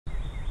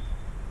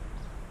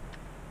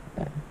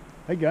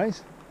Hey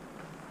guys,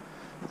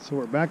 so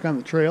we're back on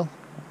the trail.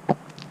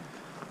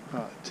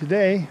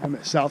 Today I'm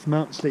at South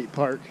Mountain State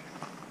Park.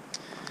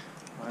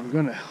 I'm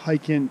going to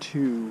hike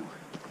into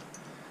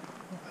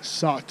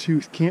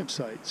Sawtooth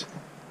Campsites.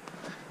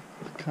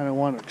 I kind of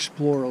want to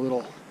explore a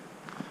little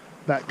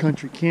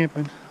backcountry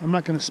camping. I'm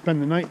not going to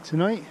spend the night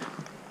tonight,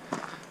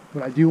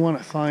 but I do want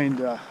to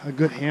find a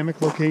good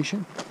hammock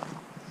location.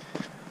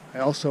 I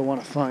also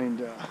want to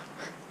find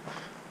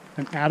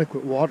an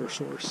adequate water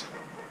source.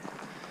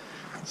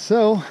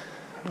 So,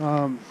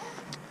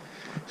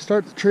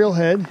 start the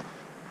trailhead,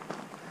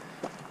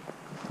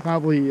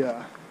 probably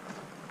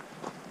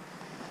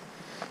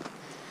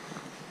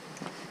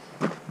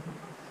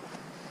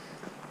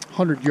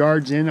 100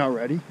 yards in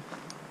already.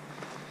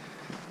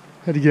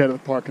 Had to get out of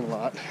the parking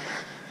lot.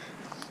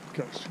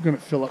 It's going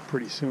to fill up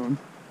pretty soon.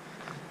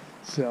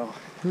 So,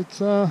 it's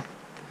 9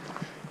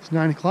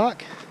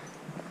 o'clock,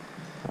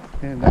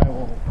 and I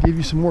will give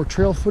you some more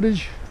trail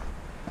footage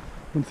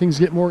when things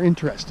get more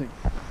interesting.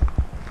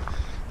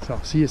 So,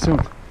 see you soon.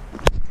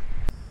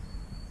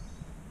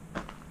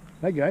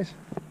 Hi guys.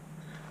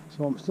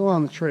 So I'm still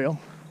on the trail.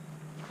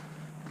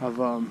 I've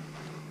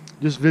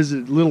just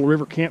visited Little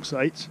River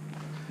Campsites.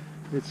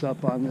 It's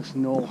up on this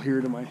knoll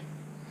here to my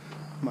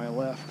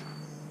left.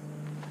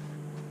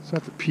 It's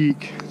at the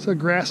peak. It's a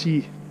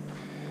grassy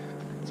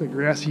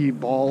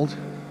bald.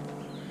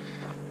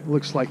 It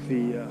looks like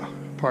the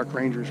park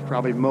rangers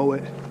probably mow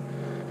it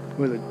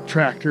with a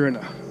tractor and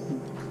a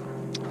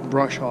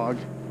brush hog.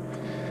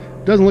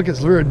 Doesn't look as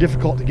very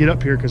difficult to get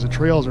up here because the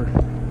trails are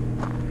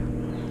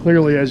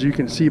clearly, as you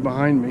can see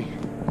behind me,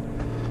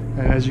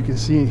 and as you can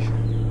see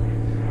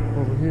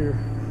over here,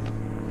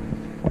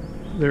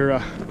 they're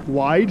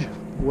wide,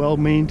 well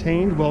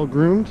maintained, well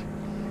groomed.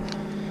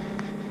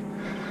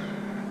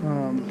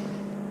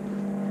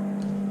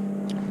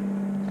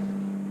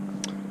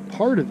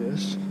 Part of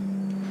this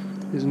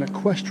is an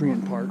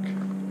equestrian park,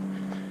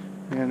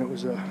 and it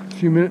was a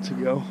few minutes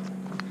ago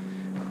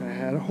and I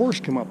had a horse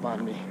come up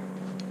on me.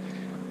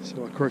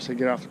 So of course I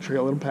get off the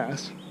trail, let him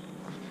pass.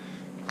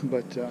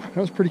 But that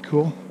was pretty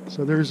cool.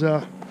 So there's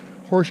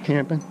horse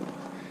camping.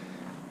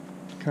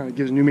 Kind of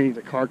gives new meaning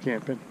to car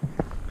camping.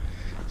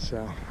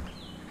 So I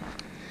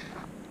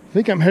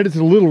think I'm headed to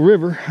the Little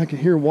River. I can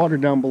hear water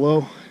down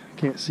below.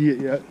 Can't see it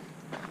yet.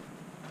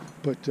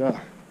 But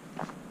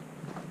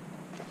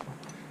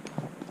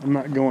I'm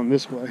not going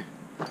this way.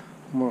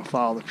 I'm going to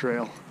follow the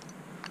trail.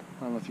 I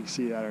don't know if you can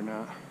see that or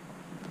not.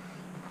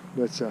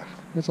 But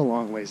it's a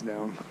long ways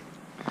down.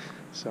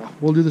 So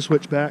we'll do the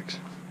switchbacks.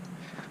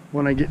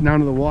 When I get down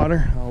to the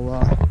water,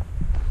 I'll,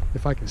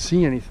 if I can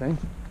see anything,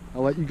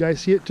 I'll let you guys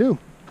see it too.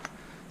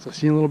 So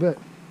see you in a little bit.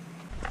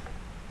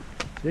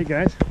 Hey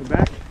guys, we're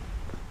back.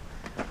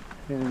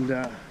 And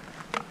I'm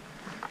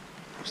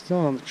still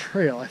on the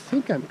trail. I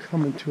think I'm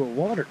coming to a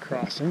water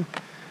crossing.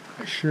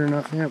 I sure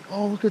enough am.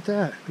 Oh, look at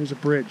that. There's a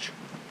bridge.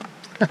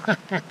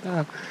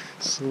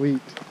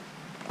 Sweet.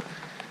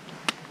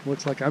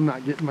 Looks like I'm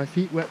not getting my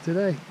feet wet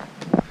today.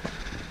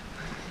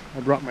 I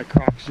brought my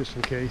Crocs just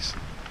in case.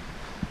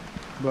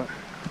 But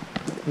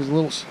there's a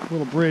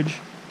little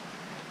bridge.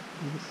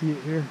 You can see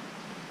it here.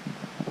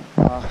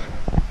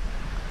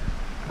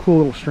 Cool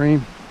little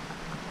stream.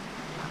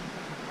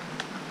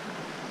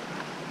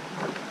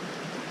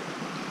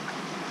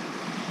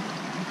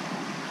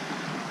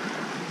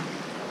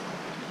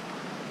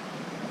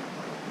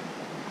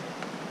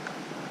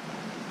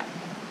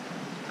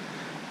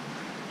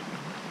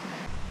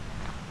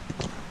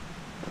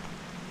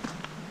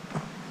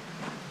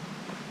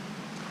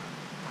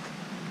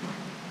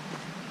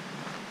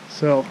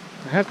 So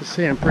I have to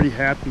say I'm pretty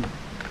happy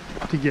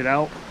to get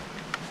out.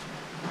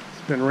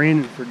 It's been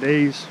raining for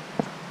days.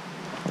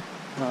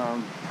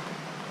 The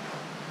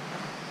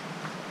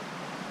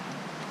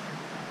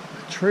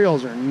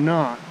trails are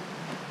not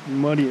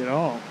muddy at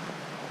all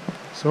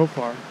so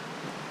far,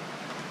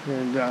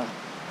 and the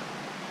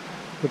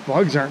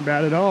bugs aren't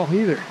bad at all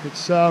either.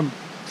 It's I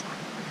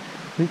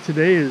think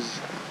today is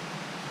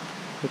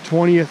the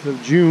 20th of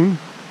June.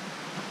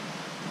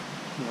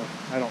 Well,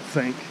 I don't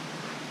think.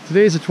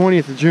 Today's the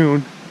 20th of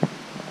June,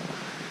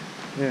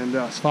 and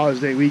it's Father's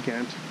Day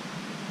weekend.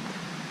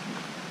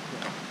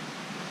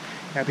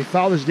 Happy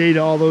Father's Day to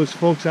all those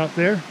folks out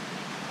there.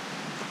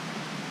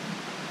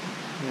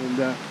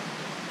 And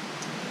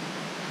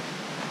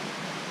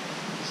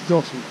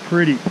still some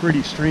pretty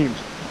streams.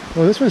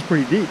 Well, this one's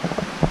pretty deep.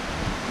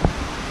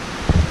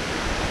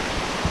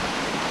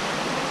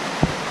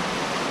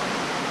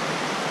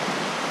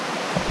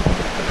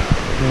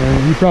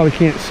 And you probably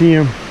can't see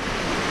them,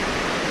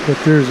 but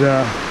there's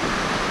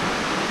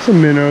some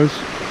minnows.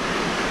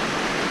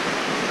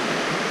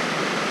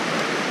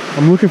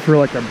 I'm looking for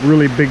like a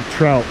really big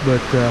trout, but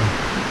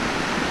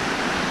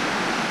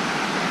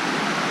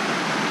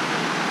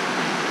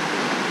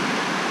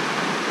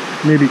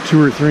maybe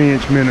 2 or 3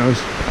 inch minnows.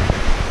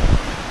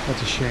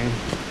 That's a shame.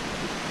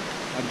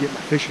 I'd get my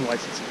fishing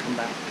license and come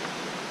back.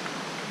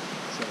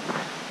 So,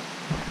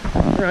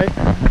 all right,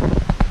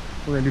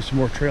 we're gonna do some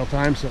more trail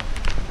time. So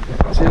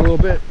see you in a little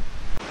bit.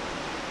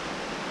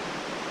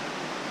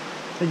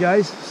 Hey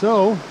guys,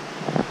 so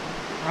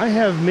I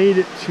have made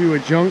it to a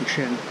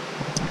junction,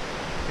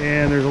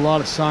 and there's a lot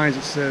of signs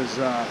that says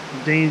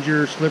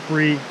danger,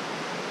 slippery,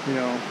 you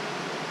know,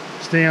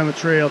 stay on the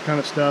trail kind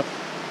of stuff.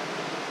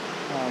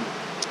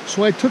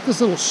 So I took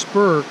this little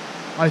spur.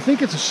 I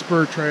think it's a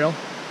spur trail.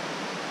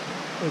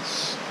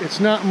 It's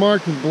not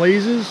marked with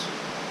blazes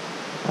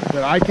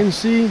that I can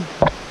see,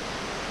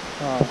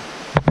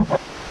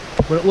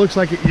 but it looks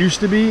like it used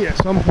to be at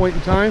some point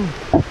in time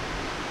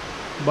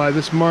by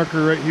this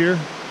marker right here,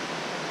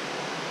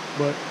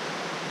 but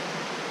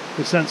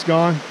the scent's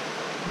gone.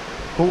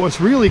 But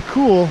what's really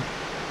cool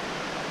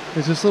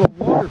is this little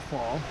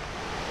waterfall,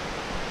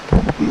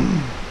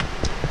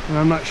 and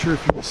I'm not sure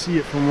if you can see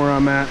it from where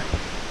I'm at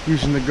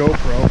using the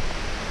GoPro.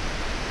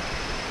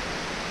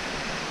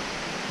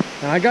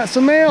 And I got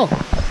some mail.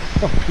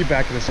 Oh, be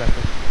back in a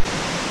second.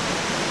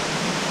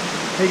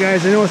 Hey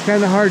guys, I know it's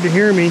kind of hard to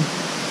hear me,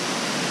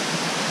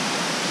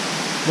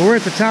 but we're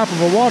at the top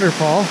of a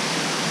waterfall.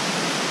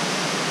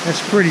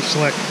 That's pretty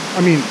slick.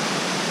 I mean,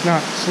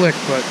 not slick,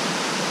 but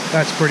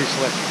that's pretty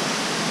slick.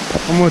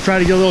 I'm going to try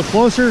to get a little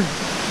closer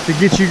to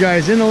get you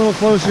guys in a little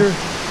closer,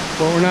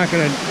 but we're not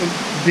going to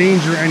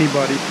endanger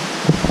anybody.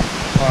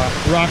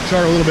 Rocks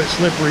are a little bit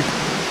slippery,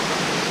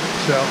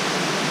 so.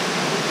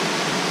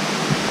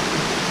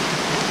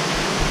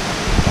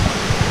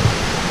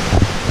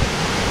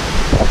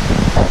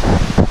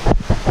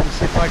 Let's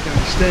see if I can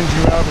extend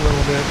you out a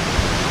little bit.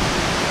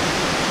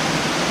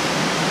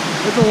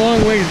 It's a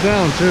long ways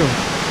down too.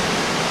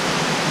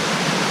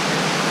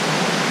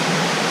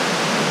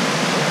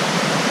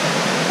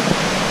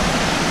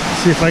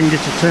 See if I can get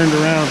you turned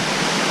around.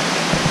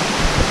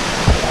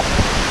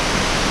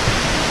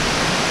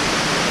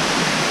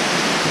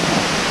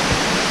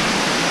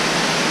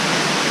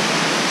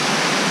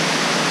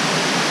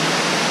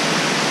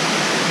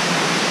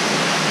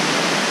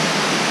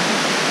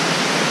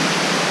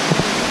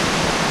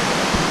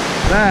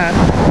 That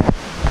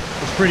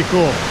is pretty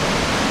cool.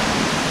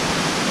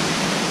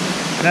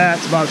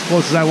 That's about as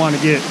close as I want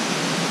to get.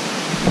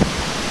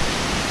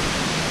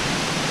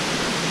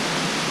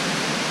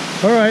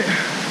 All right.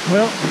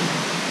 Well,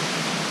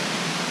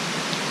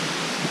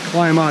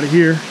 climb out of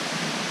here.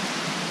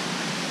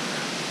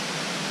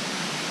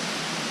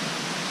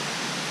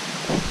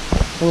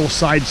 A little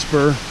side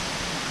spur,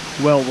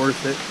 well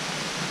worth it.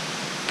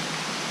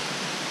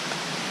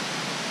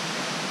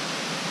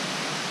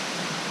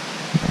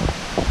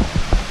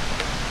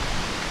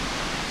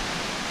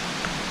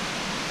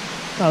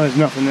 Oh, there's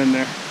nothing in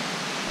there,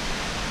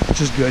 which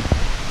is good.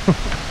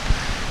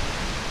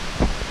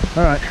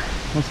 All right,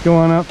 let's go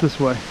on out this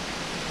way.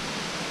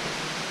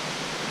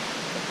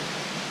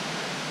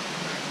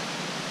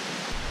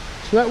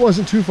 So that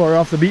wasn't too far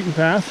off the beaten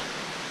path.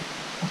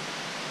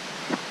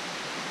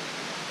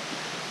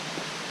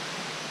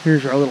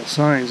 Here's our little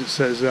signs that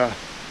says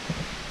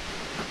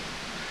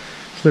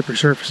slippery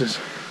surfaces.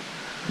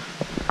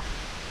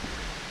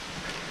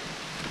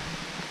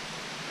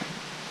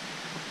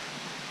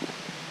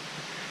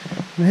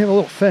 And they have a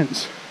little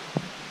fence.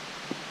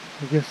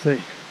 I guess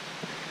they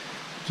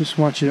just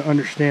want you to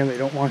understand they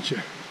don't want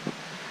you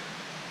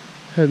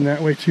heading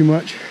that way too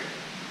much.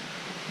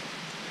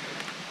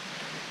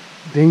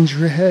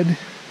 Danger ahead.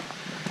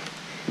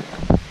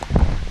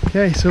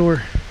 Okay, so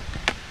we're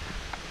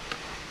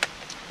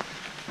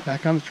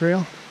back on the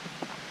trail.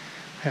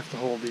 I have to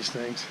hold these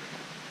things,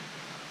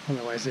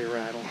 otherwise they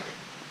rattle.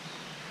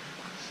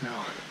 So,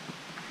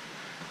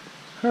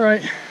 all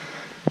right.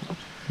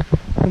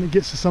 When it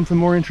gets to something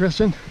more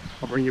interesting,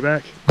 I'll bring you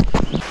back.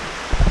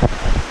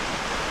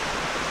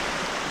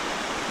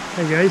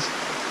 Hey guys.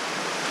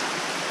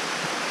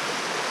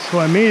 So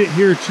I made it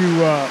here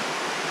to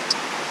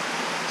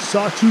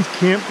Sawtooth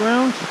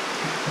Campground,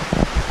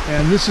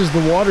 and this is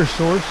the water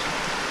source.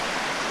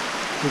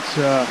 It's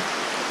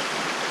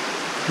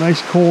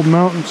nice cold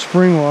mountain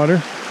spring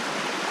water,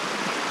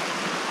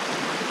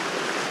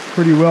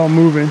 pretty well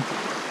moving.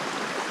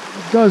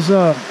 It does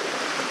go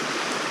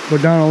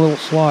down a little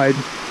slide,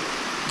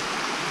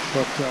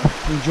 but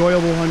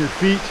enjoyable on your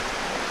feet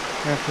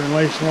after a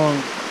nice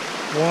long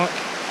walk.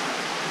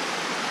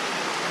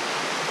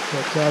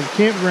 But the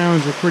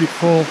campgrounds are pretty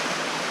full.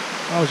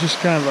 I was just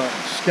kind of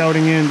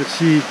scouting in to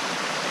see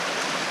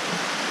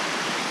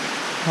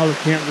how the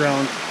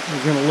campground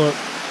was going to look,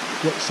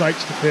 what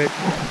sites to pick.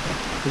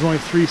 There's only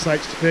 3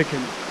 sites to pick,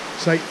 and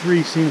site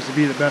 3 seems to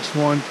be the best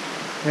one,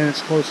 and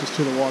it's closest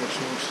to the water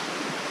source.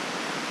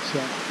 So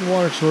the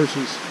water source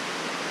is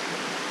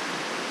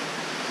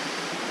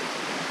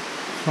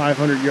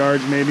 500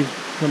 yards maybe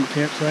from the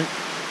campsite.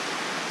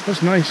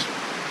 That's nice. So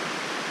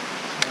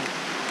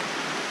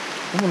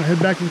I'm going to head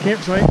back to the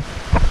campsite.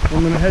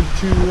 I'm going to head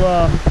to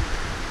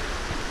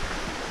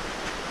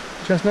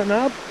Chestnut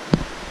Knob,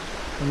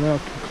 and that'll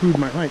conclude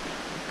my hike.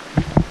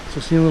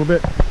 So see you in a little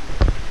bit.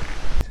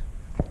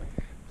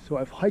 So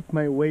I've hiked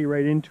my way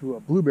right into a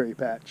blueberry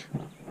patch,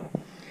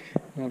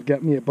 and I've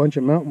got me a bunch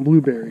of mountain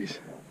blueberries,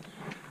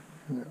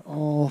 and they're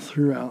all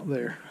throughout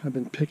there. I've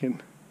been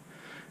picking.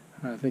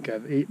 I think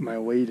I've ate my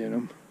weight in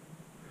them,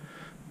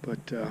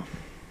 but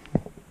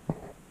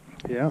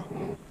Yeah,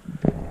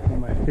 one of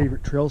my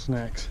favorite trail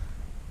snacks.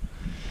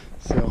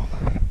 So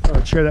thought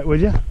I'd share that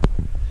with you.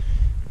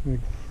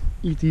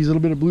 Eat these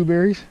little bit of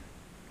blueberries,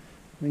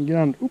 then get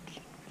on. Oops,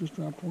 just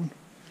dropped one.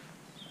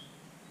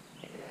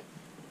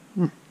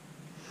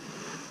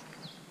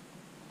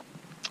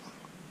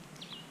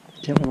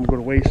 Can't let them go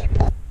to waste.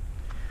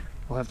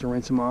 I'll have to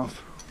rinse them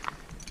off.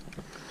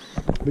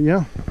 But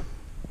yeah,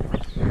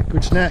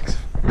 good snacks.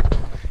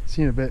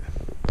 See you in a bit.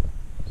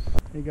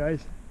 Hey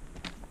guys.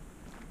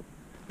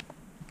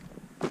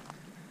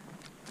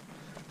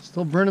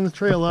 Still burning the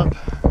trail up.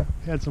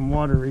 Had some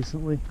water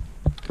recently.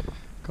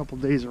 A couple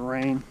days of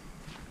rain.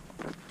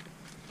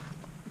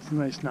 It's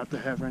nice not to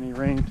have any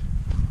rain.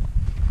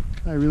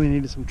 I really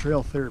needed some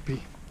trail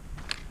therapy.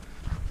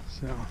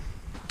 So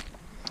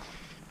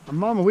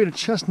I'm on my way to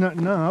Chestnut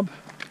Knob.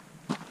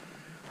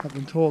 I've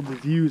been told the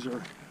views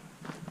are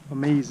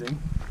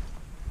amazing.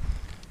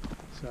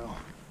 So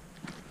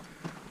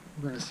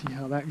we're going to see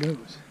how that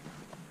goes.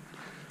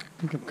 I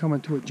think I'm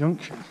coming to a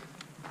junction.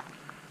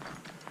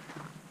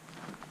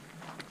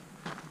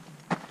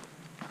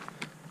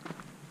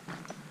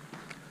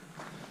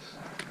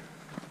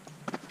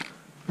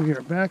 We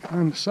are back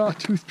on the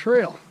Sawtooth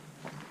Trail.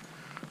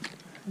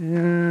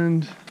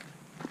 And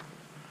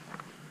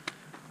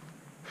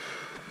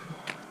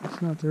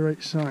it's not the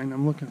right sign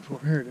I'm looking for.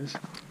 Here it is.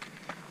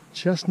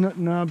 Chestnut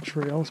Knob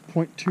Trail is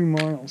 0.2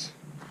 miles.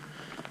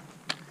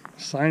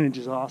 Signage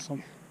is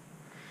awesome.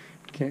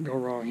 Can't go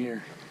wrong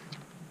here.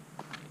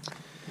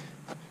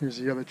 Here's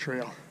the other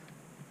trail.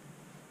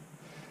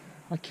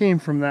 I came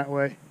from that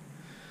way,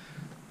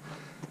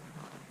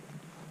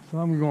 so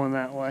I'm going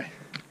that way.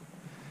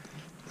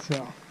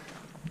 So,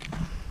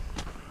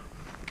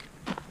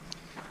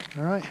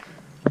 all right.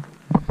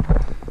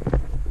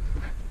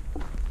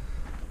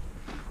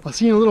 I'll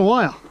see you in a little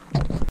while.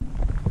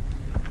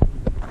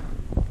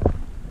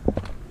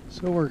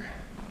 So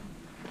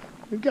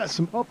we've got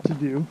some up to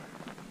do.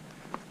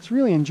 It's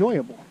really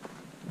enjoyable.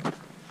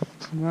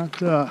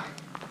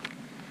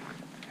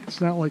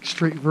 It's not like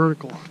straight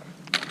vertical.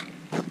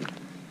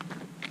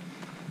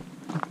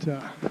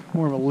 But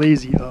more of a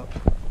lazy up.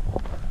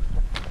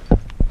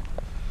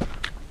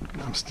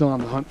 I'm still on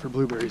the hunt for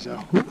blueberries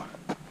though. Ooh.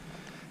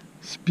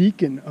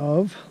 Speaking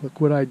of,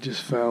 look what I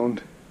just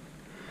found.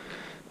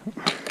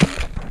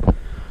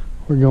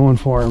 We're going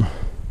for them.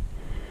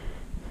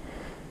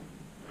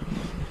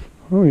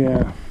 Oh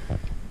yeah.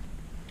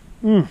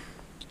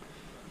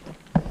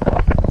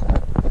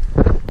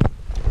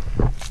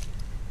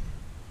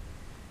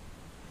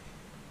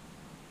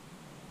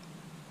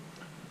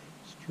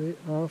 Straight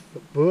off the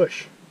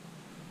bush.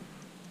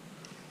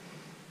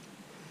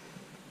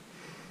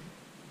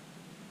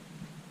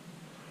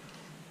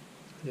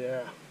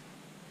 Yeah.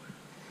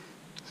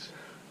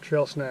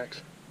 Trail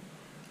snacks.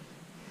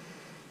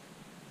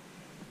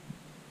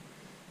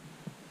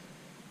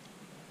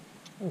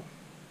 Oh.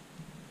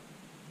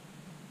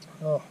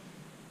 Oh.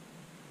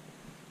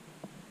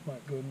 My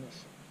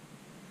goodness.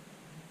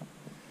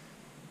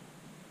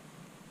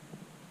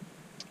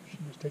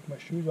 Should just take my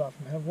shoes off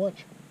and have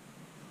lunch.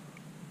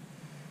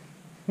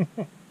 I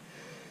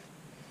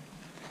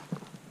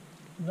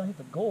hit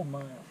the gold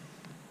mine.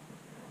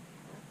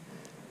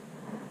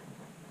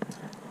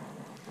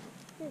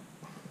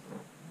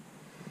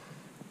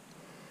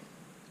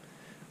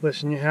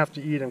 Listen, you have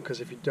to eat them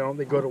because if you don't,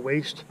 they go to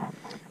waste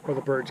or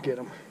the birds get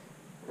them.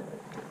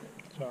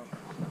 So,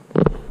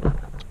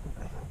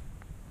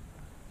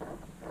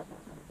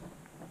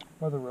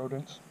 or the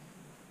rodents,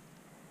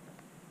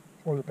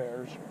 or the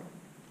bears.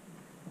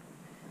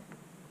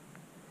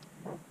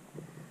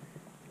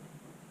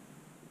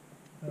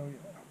 Oh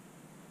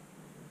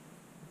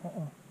yeah.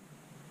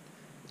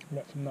 We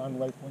got some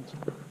non-life ones.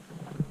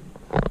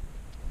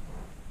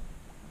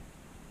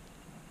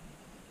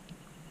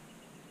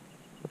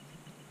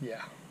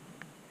 Yeah.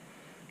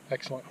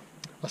 Excellent.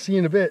 I'll see you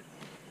in a bit.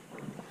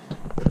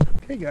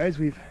 Okay guys,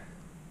 we've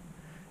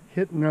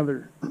hit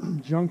another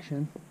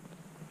junction.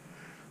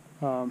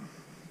 We're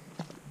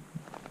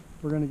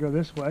going to go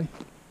this way.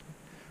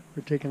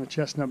 We're taking the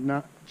Chestnut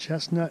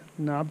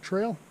Knob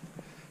Trail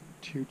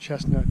to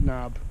Chestnut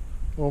Knob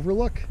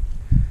Overlook.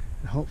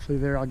 And hopefully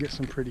there I'll get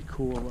some pretty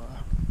cool,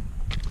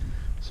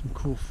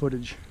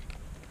 footage.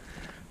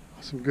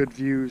 Some good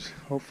views,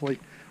 hopefully.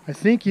 I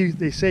think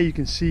they say you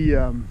can see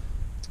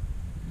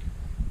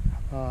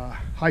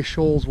High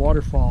Shoals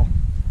waterfall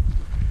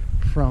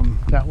from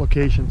that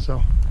location,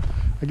 so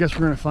I guess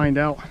we're going to find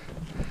out.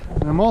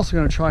 And I'm also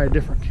going to try a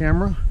different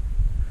camera.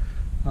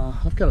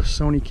 I've got a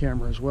Sony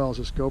camera as well as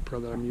this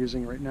GoPro that I'm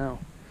using right now,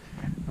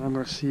 and I'm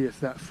going to see if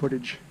that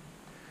footage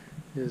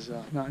is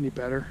not any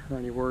better or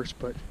any worse,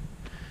 but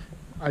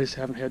I just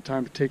haven't had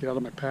time to take it out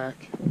of my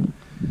pack,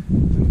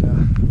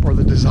 and, or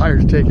the desire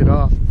to take it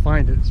off and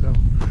find it. So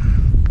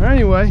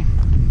anyway,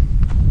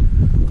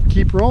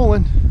 keep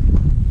rolling.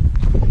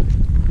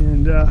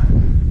 And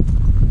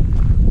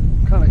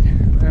kind of,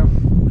 well,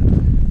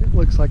 it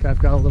looks like I've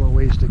got a little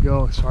ways to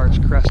go as far as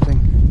cresting,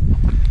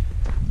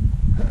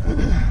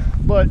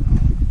 but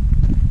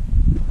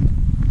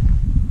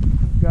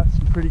I've got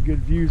some pretty good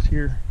views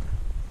here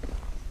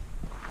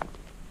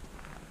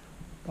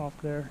off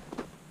there.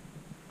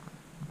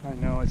 I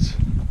know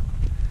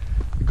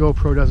the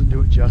GoPro doesn't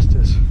do it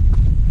justice.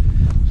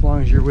 As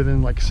long as you're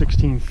within like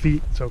 16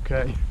 feet, it's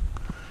okay.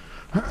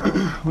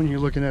 When you're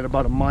looking at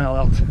about a mile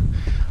out,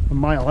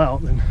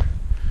 then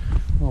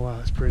oh wow,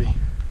 that's pretty.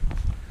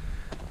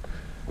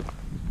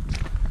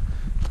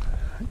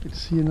 I can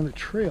see another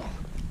trail.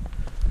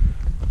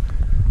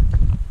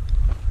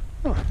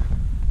 Huh.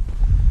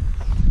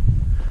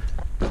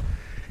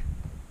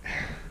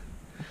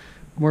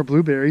 More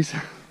blueberries.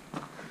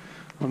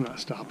 I'm not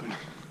stopping.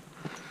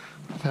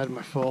 I've had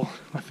my fill.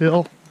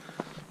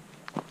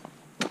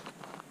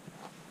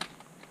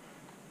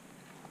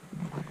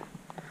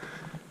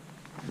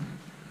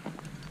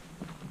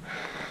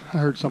 I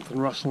heard something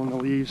rustle in the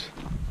leaves.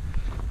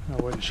 I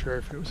wasn't sure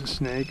if it was a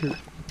snake or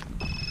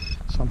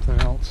something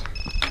else.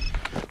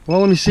 Well,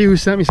 let me see who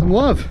sent me some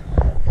love.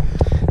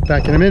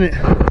 Back in a minute.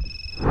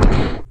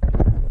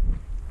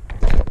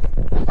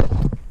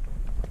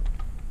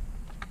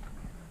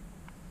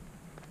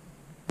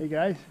 Hey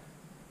guys,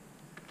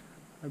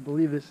 I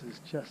believe this is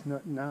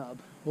Chestnut Knob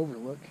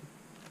Overlook.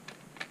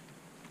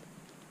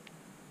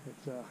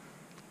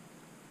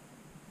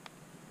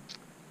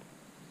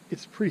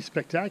 It's pretty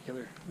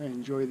spectacular. I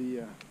enjoy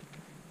the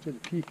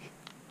peak.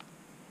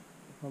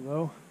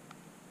 Although,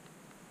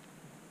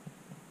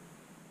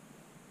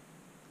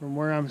 from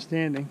where I'm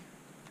standing,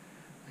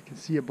 I can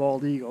see a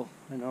bald eagle.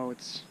 I know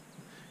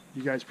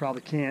you guys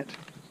probably can't.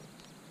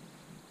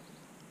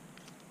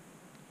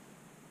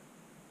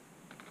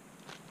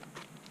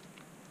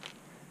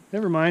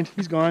 Never mind,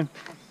 he's gone.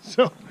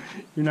 So,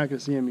 you're not going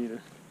to see him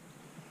either.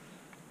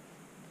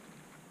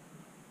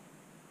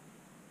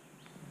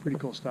 Pretty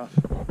cool stuff.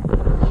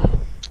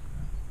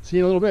 See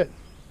you in a little bit.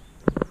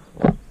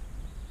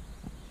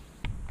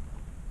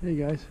 Hey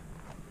guys.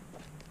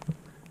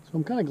 So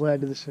I'm kind of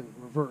glad to this in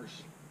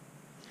reverse.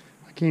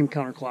 I came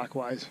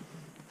counterclockwise.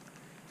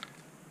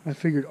 I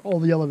figured all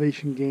the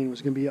elevation gain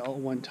was going to be all at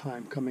one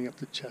time coming up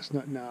the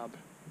Chestnut Knob.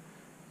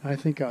 And I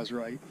think I was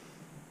right.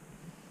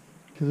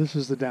 Because this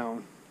is the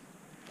down.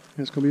 And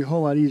it's going to be a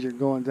whole lot easier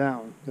going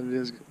down than it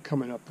is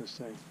coming up this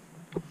thing.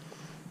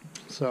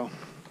 So,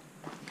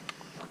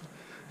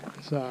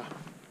 it's a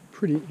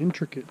pretty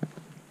intricate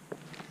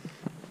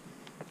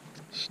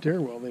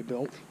stairwell they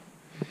built.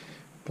 A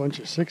bunch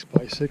of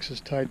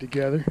 6x6s tied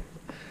together.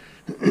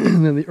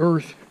 And then the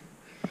earth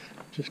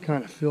just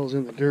kind of fills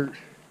in the dirt,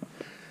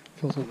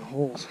 fills in the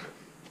holes.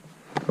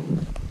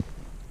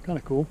 Kind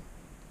of cool.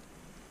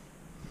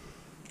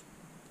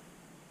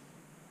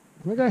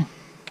 Okay.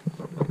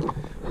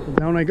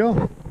 Down I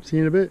go. See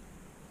you in a bit.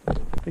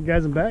 Hey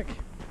guys, I'm back.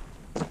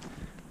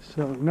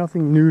 So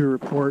nothing new to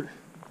report.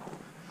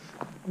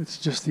 It's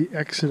just the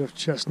exit of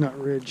Chestnut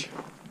Ridge.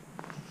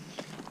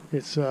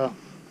 It's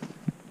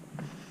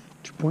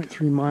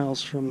 2.3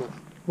 miles from the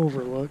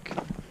overlook,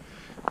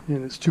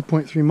 and it's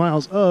 2.3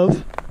 miles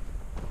of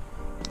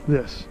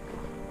this.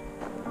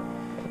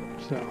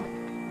 So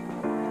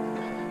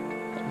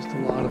just a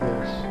lot of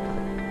this.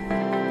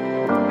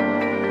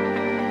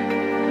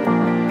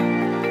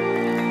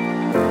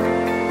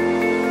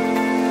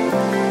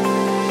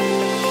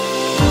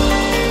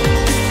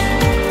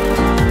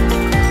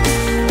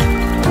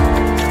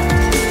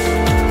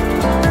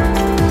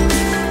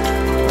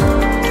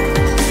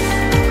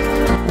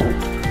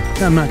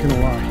 I'm not gonna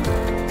lie.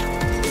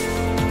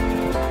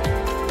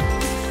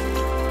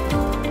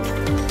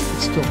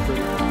 It's still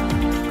pretty.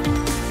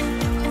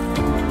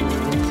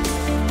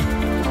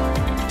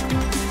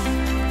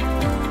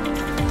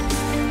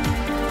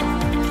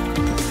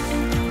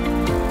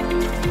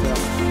 Yeah.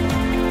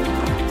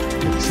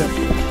 Except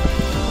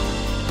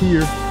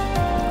here.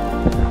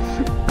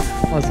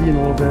 I'll see you in a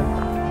little bit.